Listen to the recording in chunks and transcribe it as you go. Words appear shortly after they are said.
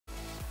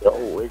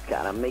Yo, it's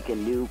gotta make a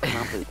new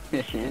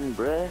competition,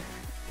 bruh.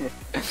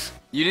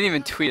 You didn't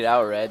even tweet it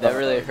out, Red. That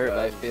really hurt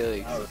my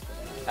feelings.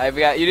 You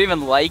didn't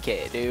even like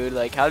it, dude.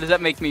 Like, how does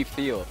that make me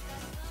feel?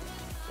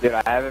 Dude,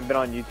 I haven't been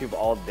on YouTube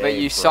all day. But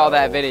you saw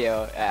that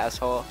video,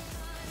 asshole.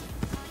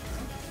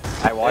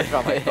 I watched it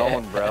on my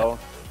phone, bro.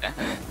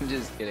 I'm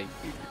just kidding.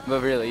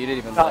 But really, you didn't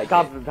even Top like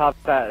it. top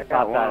that.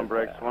 One more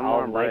bricks. One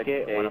more like brick,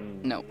 it when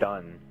I'm No.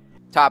 done.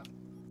 Top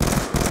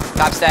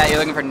stat. You're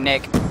looking for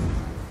Nick.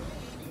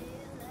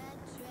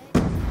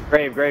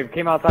 Grave.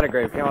 Came outside of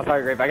Grave.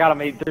 I got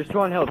him. There's two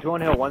on hill.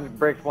 One's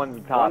bricks,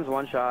 one's top. One's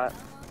one shot.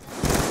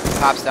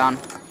 Top's down.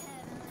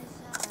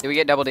 Did we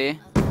get double D?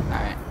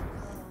 Alright.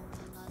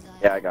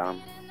 Yeah, I got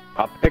him.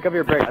 I'll pick up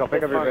your bricks.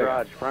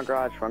 Front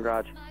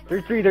garage.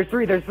 There's three.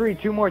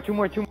 Two more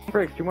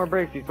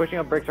bricks. He's pushing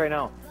up bricks right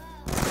now.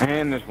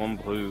 And there's one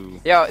blue.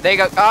 Yo, there you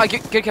go. Oh,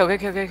 good kill.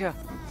 Back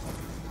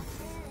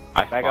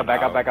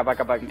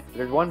up.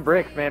 There's one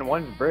bricks, man.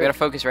 One's We bricks. gotta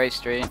focus right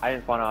street. I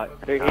didn't spawn out.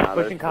 He's Nah,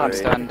 pushing cop.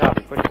 there's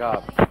He's pushing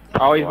cop.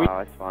 Oh, he's weak. Wow,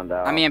 I spawned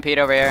out. I'm EMP'd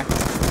over here.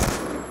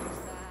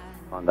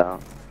 Spawned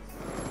out.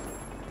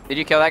 Did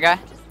you kill that guy?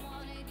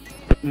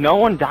 No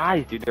one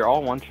dies, dude. They're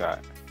all one shot.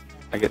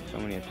 I get so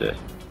many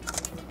assists.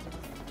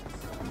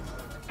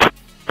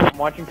 I'm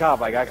watching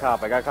cop. I got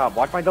cop.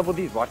 Watch my double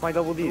D's. One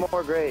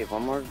more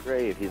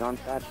grave. He's on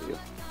statue.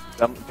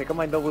 Pick up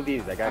my double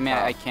D's. I got I mean,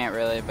 cop. I can't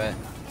really, but...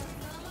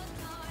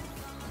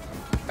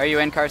 Are you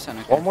in, Carson?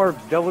 Okay. One more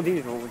double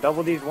D's,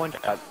 one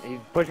shot. He's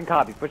pushing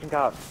cop.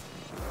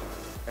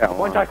 Yeah,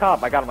 One shot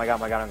cop. I got him.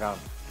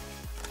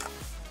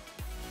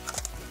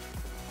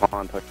 Come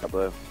on, push the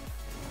blue.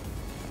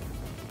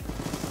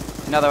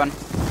 Another one.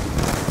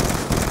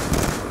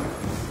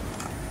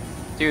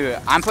 Dude,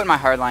 I'm putting my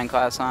hardline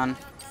class on.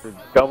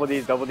 Double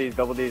D's.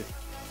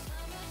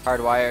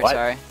 Hardwired, What?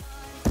 sorry.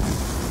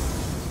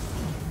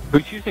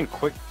 Who's using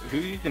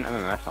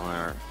MMS on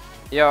there?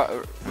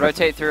 Yo,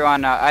 rotate through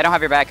on, I don't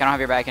have your back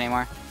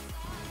anymore.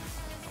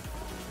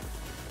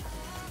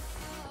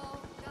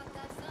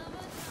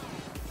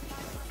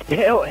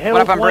 Hill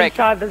One up on one brick.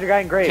 shot. There's a guy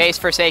in grave. Case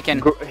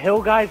 4Saken.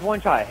 Hill guy's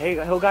one shot.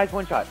 Hill guy's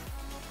one shot.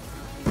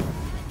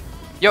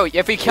 Yo,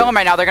 if we kill him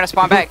right now, they're gonna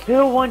spawn back. He's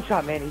still one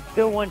shot, man. He's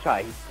still one shot.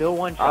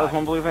 Oh, there's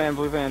one blue van,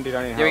 dude. I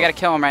need help. Yeah, we gotta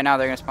kill him right now,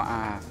 they're gonna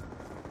spawn.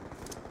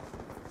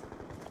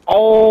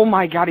 Oh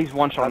my god, he's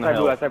one shot on the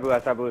hill. Outside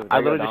blue. I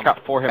literally just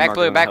got 4 hit Back markers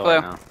blue, on the back hill blue.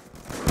 right now.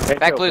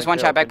 Back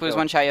blue's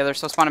one shot, yeah, they're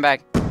still spawning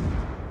back.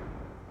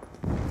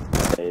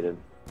 Hated.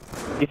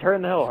 He's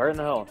hurting the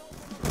hill.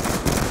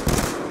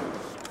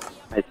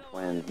 Nice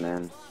twins,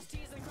 man.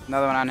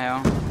 Another one on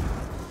hill.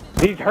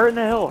 He's hurting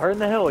the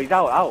hill. He's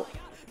out.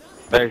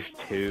 There's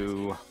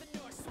 2.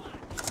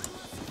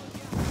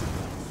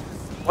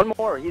 One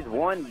more. He's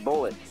one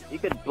bullet. You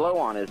could blow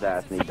on his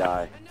ass and he'd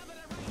die.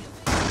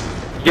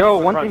 Yo,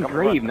 one's in Come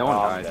grave. run. No Oh, one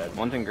I'm died. dead.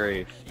 One's in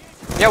grave.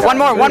 Yeah, one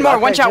more. One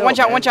shot.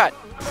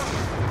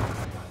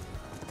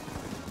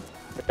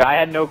 I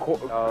had no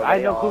clue. I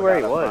had no clue where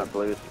he was. Front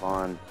blue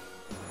spawn.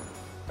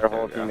 Their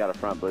whole team got a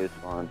front blue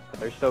spawn.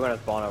 They're still gonna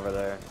spawn over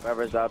there.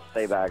 Whoever's up,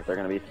 stay back. They're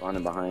gonna be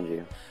spawning behind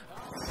you.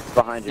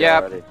 Behind you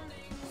Yep. already.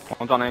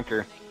 One's on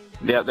anchor.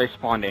 Yeah, they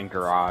spawned in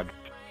garage.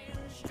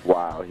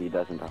 Wow, he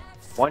doesn't.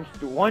 One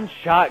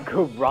shot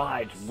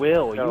garage.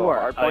 Will, you are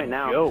hard point a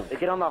now. joke. They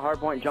get on the hard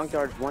point.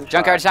 Junkyard's one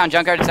shot.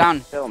 Junkyard's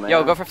down. Kill, man.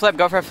 Yo, go for flip.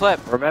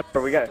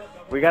 Remember, we gotta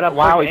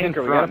Wow, push he's in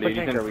anchor. front, We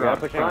dude. gotta He's in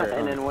push front. anchor.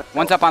 And then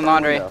One's up on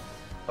laundry. Go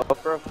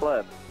for a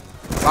flip.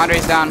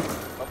 Laundry's down. Go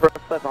for a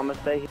flip. I'm gonna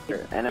stay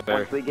here. And if There.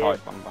 once we Oh, get he's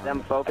spawned behind them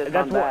me. focused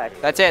That's on what- back,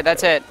 That's it.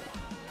 That's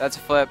a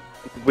flip.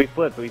 We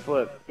flip. he's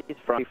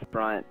front.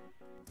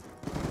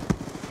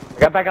 I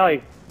got back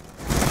alley.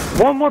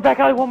 One more back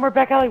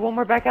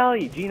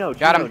alley. Gino.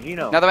 Got him.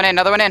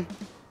 Another one in.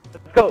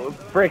 Let's go.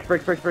 Bricks.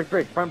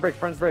 Front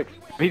bricks.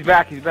 He's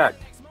back.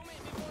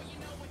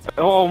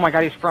 Oh my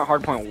god, he's front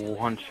hard point.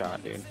 One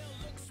shot, dude.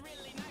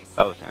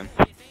 That was him.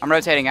 I'm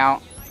rotating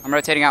out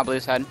blue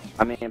side.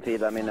 I'm EMP.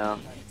 Let me know.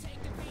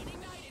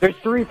 There's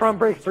 3 front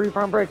bricks.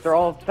 They're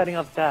all setting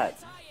up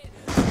stats.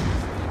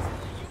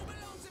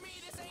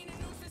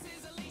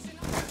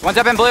 One's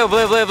up in blue.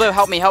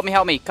 Help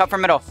me. Cut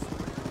from middle.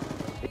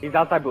 He's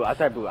outside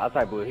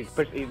blue.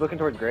 He's looking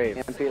towards grave.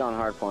 EMP on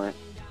hard point.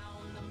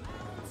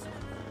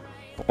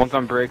 One's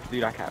on bricks,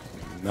 dude. I can't.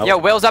 Nope. Yo,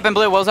 Will's up in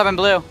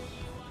blue.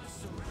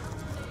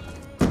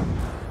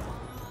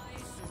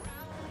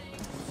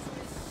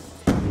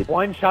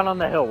 One shot on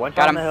the hill.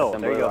 Got him.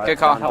 There you go. Good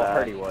call. That's how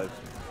hurt he was.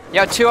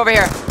 Yo, 2 over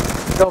here.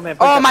 Go, man.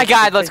 Oh my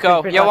god, let's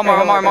go. Yo, one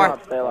more.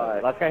 Stay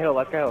alive. Let's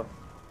go hill.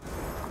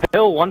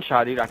 Hill, one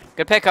shot, dude.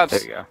 Good pickups.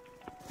 There you go.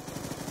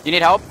 You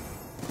need help?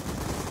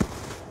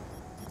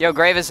 Yo,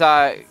 grave is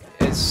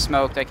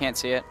smoked. I can't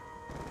see it.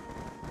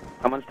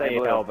 Someone stay I need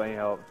blue.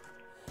 help.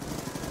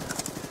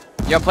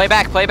 Yo, play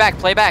back.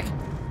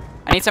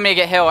 I need somebody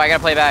to get hill. I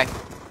gotta play back.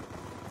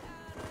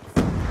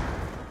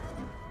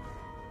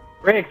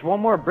 Bricks. One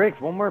more bricks.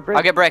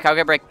 I'll get brick.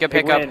 Good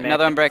Big pickup. win, man.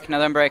 Another one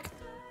brick.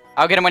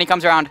 I'll get him when he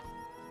comes around.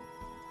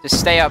 Just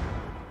stay up.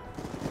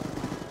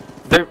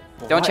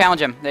 Don't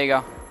challenge him. There you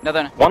go.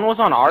 Another. One was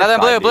on our Another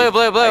side, blue, dude. blue,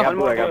 blue, blue. I got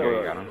blue, I got Okay, blue.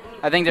 we got him.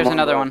 I think there's Come on,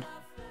 another bro. one.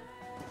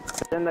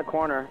 It's in the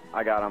corner.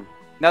 I got him.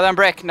 Another on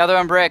brick. Another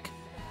on brick.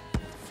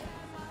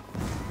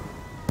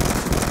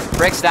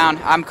 Brick's down.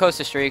 I'm close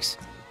to streaks.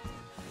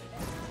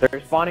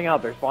 They're spawning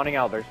out, they're spawning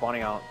out, they're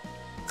spawning out.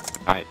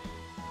 Nice.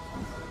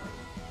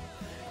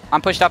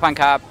 I'm pushed up on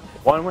cop.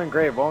 One went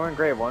grave, one went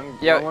grave, one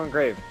went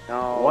grave.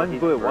 No, One's he's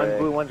blue, brick. one's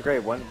blue, one's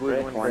grave, one's blue,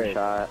 Brick, one's one grave.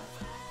 shot.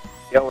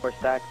 Yo, we're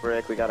stacked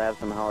brick. We gotta have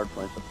some hard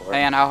point support.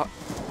 Hang on, I'll...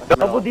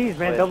 Double D's,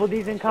 man, double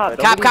D's in cop.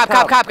 Cop, cop,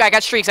 cop, cop. I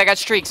got streaks, I got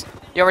streaks.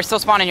 Yo, we're still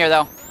spawning here,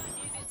 though.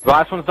 The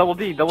last one's double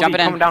D. Double Jumping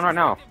D in. coming down right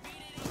now.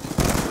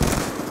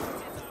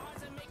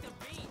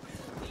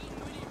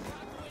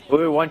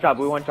 Blue, one shot,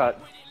 blue, one shot.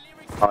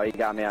 Oh, you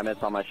got me. I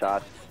missed all my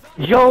shots.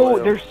 Yo,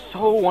 Blue. they're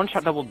so one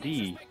shot double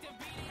D.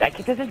 That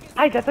kid doesn't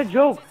die, that's a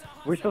joke.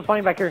 We're still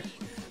spawning back here.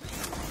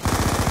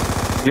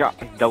 Yeah,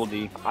 double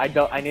D. I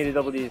needed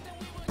double D's.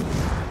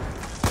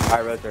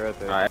 Alright, rotate,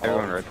 rotate. Alright,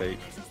 everyone rotate.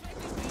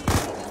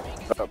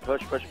 Oh,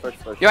 push, push, push,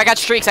 push. Yo, I got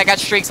streaks, I got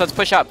streaks. Let's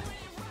push up.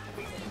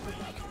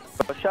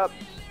 Push up.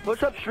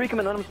 Push up, streak him,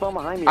 and let him spawn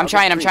behind me. I'm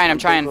trying, I'm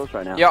trying.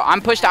 Right Yo,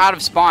 I'm pushed out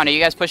of spawn. Are you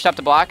guys pushed up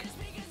to block?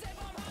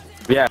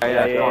 Yeah.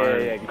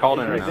 Called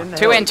in He's right in now. the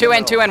Two hill, in, he's two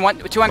in, the two hill. in. One,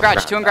 two on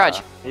garage, two on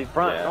garage. He's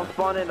front. Yeah. Don't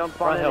spawn in, don't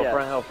spawn Front in hill, yet.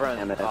 front hill, front.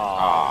 Damn it.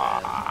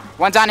 Ah.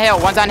 One's on hill,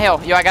 one's on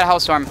hill. Yo, I got a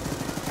hellstorm.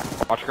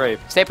 Watch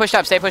grave. Stay pushed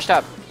up, stay pushed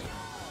up.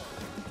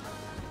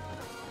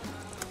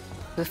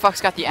 Who the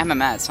fuck's got the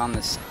MMS on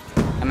this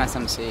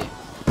MSMC?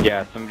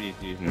 Yeah, somebody's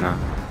using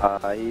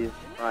that. He's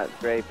front,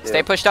 grave too.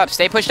 Stay pushed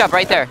up,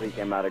 right there. He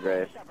came out of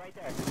grave.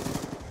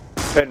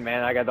 Good,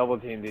 man, I got double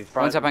teamed. These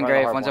front. One's up on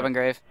grave, one's up on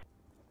grave.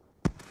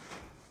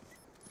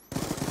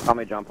 Saw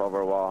me jump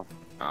over a wall.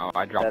 Oh,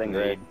 I dropped the Setting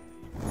nade.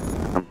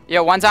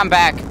 Yo, one's on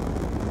back.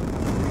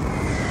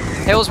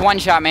 Hill's one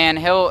shot, man.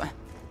 Hill.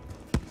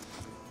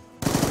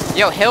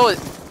 Yo, Hill.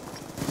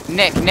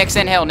 Nick's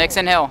in hill, Nick's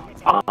in hill.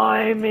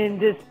 I'm in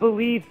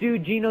disbelief,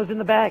 dude. Gino's in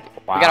the back.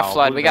 Wow, We gotta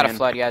flood, blue we gotta van.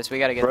 flood, guys. We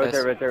gotta get Rotate,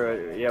 this.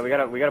 rotate. Yeah, we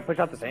gotta push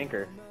out this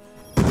anchor.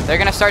 They're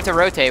gonna start to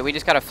rotate. We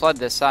just gotta flood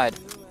this side.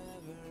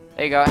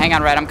 There you go. Hang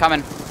on, Red. I'm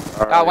coming.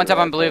 Oh, one's up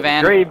on blue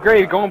van. Grave,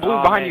 going blue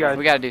Oh, behind man. you guys.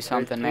 We gotta do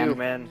something, There's two,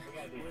 man.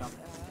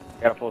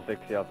 Got a full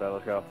 60 out there.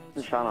 Let's go.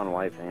 Shot on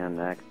white fan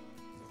next.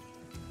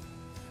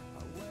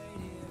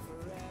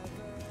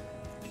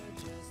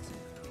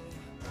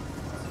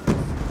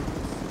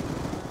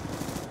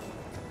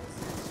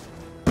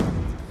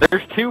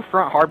 There's two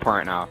front hard point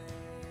right now.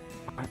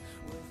 What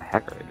the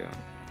heck are they doing?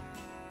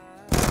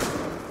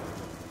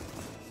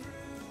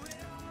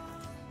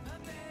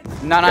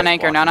 None on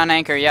anchor, none on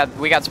anchor. Yeah,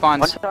 we got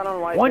One spawns. shot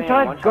on white One fan,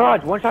 shot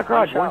garage, one shot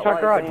garage, one shot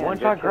white garage, van, one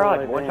good shot kill, garage,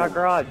 white one van. shot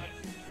garage.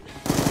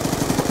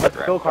 Let's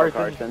go, Go,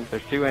 Carson.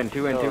 There's two in.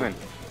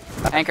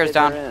 Anchor's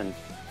They're down. in.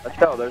 Let's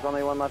go. There's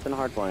only one left in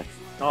hardpoint.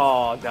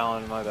 Oh,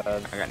 down, my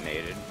bad. I got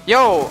naded.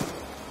 Yo,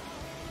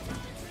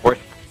 Where's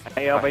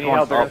Hey, help, I need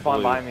help. They're gonna spawn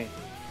blue. by me.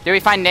 did we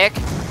find Nick?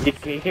 He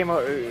came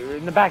over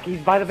in the back. He's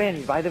by the van.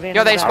 He's by the van.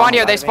 Yo, in the they back. spawned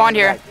here, By they the van spawned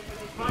in the here.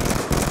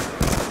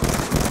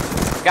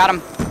 back. Got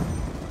him.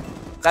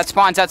 That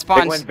spawns, that Big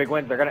spawns. wins, big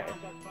wins. They're gonna.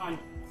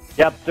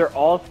 Yep, they're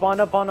all spawned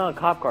up on a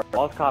cop car.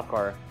 All cop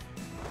car.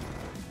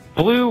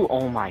 blue?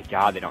 Oh my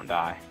god, they don't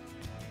die.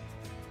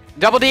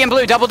 Double D and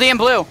blue, double D and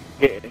blue.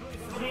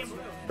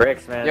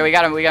 Bricks, man. Yeah, we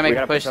gotta make a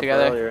gotta push up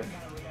together. earlier.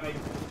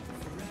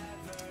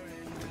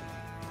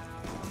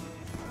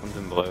 One's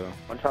in blue.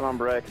 One shot on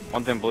brick.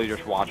 One's in blue,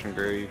 just watching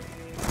grave.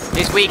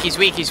 He's weak, he's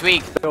weak, he's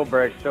weak. Still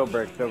bricks, still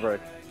bricks, still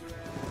bricks.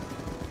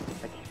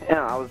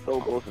 Yeah, I was so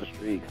close to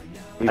streak.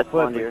 We I flip,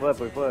 spawned we here. flip,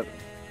 we flip.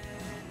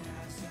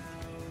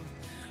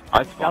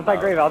 I spawned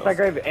Outside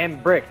grave,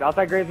 and bricks.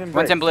 Outside graves and bricks.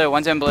 One's in blue,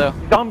 one's in blue.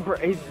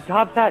 He's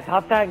top stat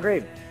and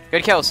grave.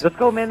 Good kills. Let's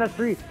go, man. That's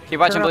three. Keep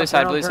watching Turn blue around,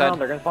 side, turn blue around, turn around. side.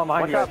 They're gonna spawn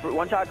behind you.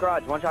 One shot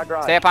garage, one shot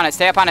garage. Stay up on it,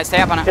 stay up on it,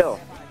 stay up on it. Kill.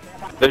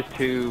 There's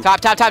two. Top,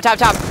 top, top, top,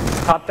 top.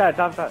 Top stat,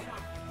 top stat.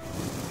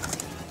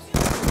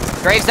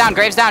 Graves down,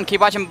 Graves down.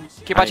 Keep watching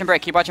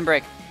break, keep watching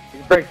break.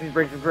 He's bricks, he's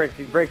bricks, he's bricks,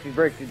 he's bricks, he's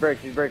bricks, he's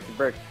bricks, he's bricks, he's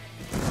bricks.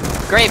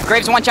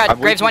 Graves one shot,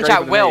 I've Graves weakened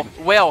one shot. Grave with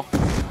a Will.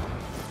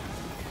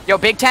 Yo,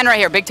 Big 10 right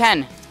here, Big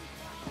 10.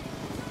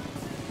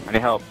 I need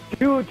help.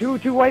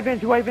 Two white van,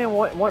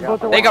 one,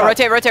 both are There you go,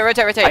 rotate. I got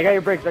Rotate.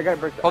 your bricks, Hold I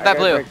that got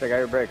blue. your bricks, I got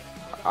your bricks.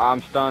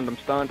 I'm stunned.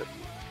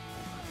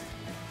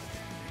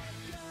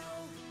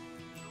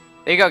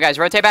 There you go, guys.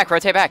 Rotate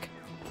back.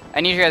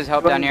 I need you guys'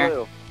 help Blue down and here.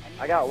 blue.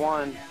 I got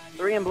one.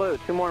 3 in blue,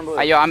 2 more in blue.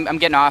 Yo, I'm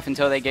getting off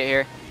until they get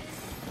here.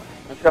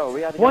 Let's go. We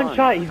got One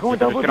shot, he's going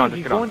Just double get on, D's,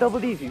 he's just get on. going double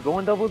D's, he's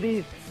going double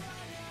D's.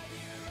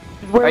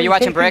 Are you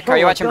watching brick? Are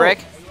you watching brick?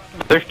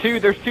 There's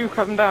two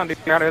coming down, dude.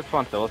 We gotta get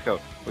spawn still. Let's go.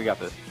 We got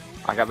this.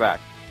 I got back.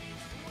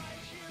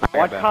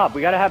 Watch cop,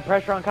 we gotta have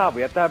pressure on cop,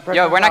 we have to have pressure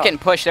Yo, on we're not cop. getting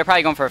pushed. They're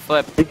probably going for a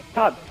flip. It's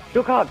cop,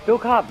 still cop,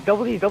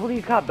 double D's,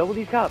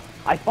 cop.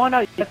 I spawned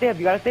out, you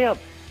gotta stay up.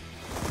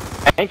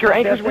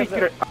 Anchor's weak.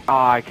 Stay up.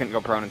 Ah, I couldn't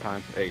go prone in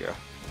time. There you go.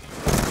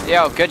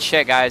 Yo, good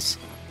shit, guys.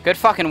 Good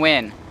fucking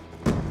win.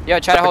 Yo,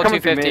 try to hold They're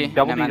coming through 250. mid.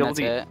 Double Never D, mind, double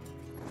that's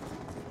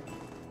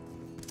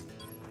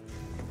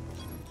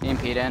it.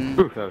 Pete in.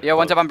 Oof, that was Yo,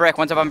 one's close. up on brick,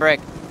 one's up on brick.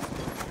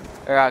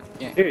 Or,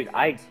 yeah. Dude,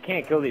 I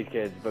can't kill these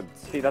kids, but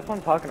see, that's what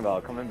I'm talking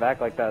about. Coming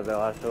back like that at the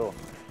last hill.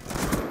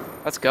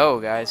 Let's go,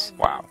 guys.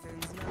 Wow.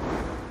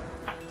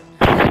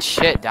 Good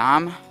shit,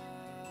 Dom.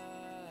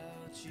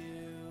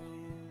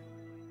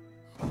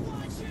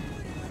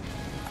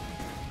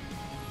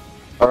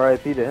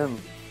 R.I.P. to him.